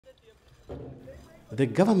The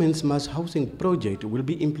government's mass housing project will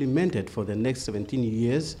be implemented for the next 17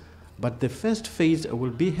 years, but the first phase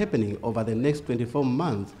will be happening over the next 24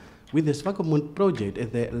 months, with the Swakopmund project as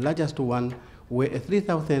the largest one, where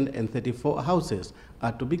 3,034 houses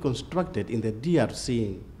are to be constructed in the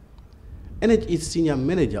DRC. NHE's Senior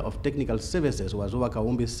Manager of Technical Services, Wazowa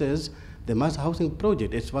Kawumbi, says the mass housing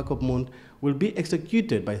project at Swakopmund will be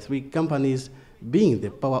executed by 3 companies, being the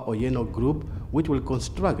Power Oyeno Group, which will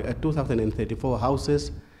construct 2,034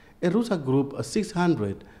 houses, Erusa Group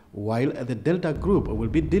 600, while the Delta Group will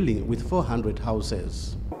be dealing with 400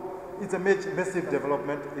 houses. It's a massive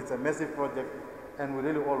development, it's a massive project, and we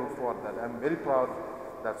really all look forward to that. I'm very proud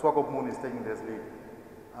that Swakopmund is taking this lead.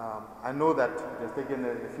 I know that it has taken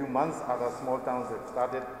a few months, other small towns have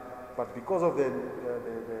started, but because of the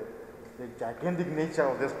gigantic nature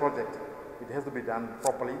of this project, it has to be done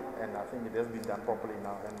properly, and I think it has been done properly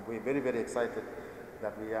now, and we're very, very excited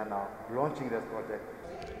that we are now launching this project.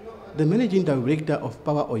 The Managing Director of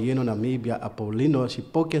Power Oyeno Namibia, Apollino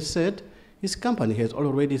Shipoke, said his company has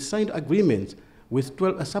already signed agreements with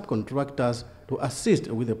 12 subcontractors to assist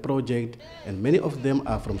with the project, and many of them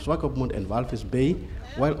are from Swakopmund and Walvis Bay,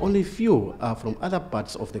 while only few are from other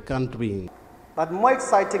parts of the country. But more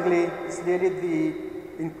excitingly is really the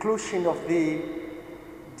inclusion of the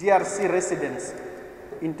DRC residents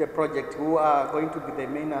in the project, who are going to be the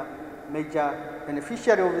major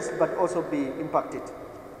beneficiary of this, but also be impacted.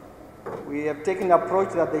 We have taken an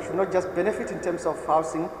approach that they should not just benefit in terms of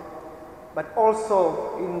housing, but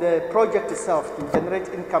also in the project itself to generate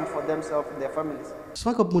income for themselves and their families.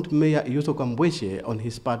 Swakopmund Mayor Yuso Kwambweshe, on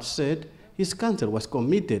his part, said his council was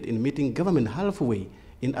committed in meeting government halfway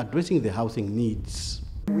in addressing the housing needs.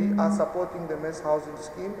 We are supporting the mass housing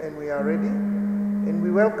scheme, and we are ready, and we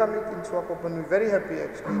welcome it in Swakopmund. We're very happy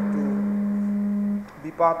actually to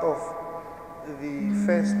be part of the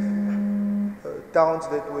first towns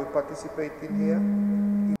that will participate in here.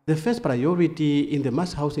 The first priority in the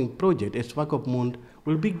mass housing project at Swakopmund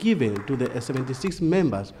will be given to the 76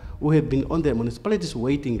 members who have been on the municipality's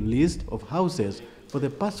waiting list of houses for the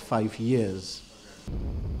past 5 years.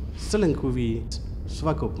 Selenkuvi,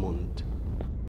 Swakopmund.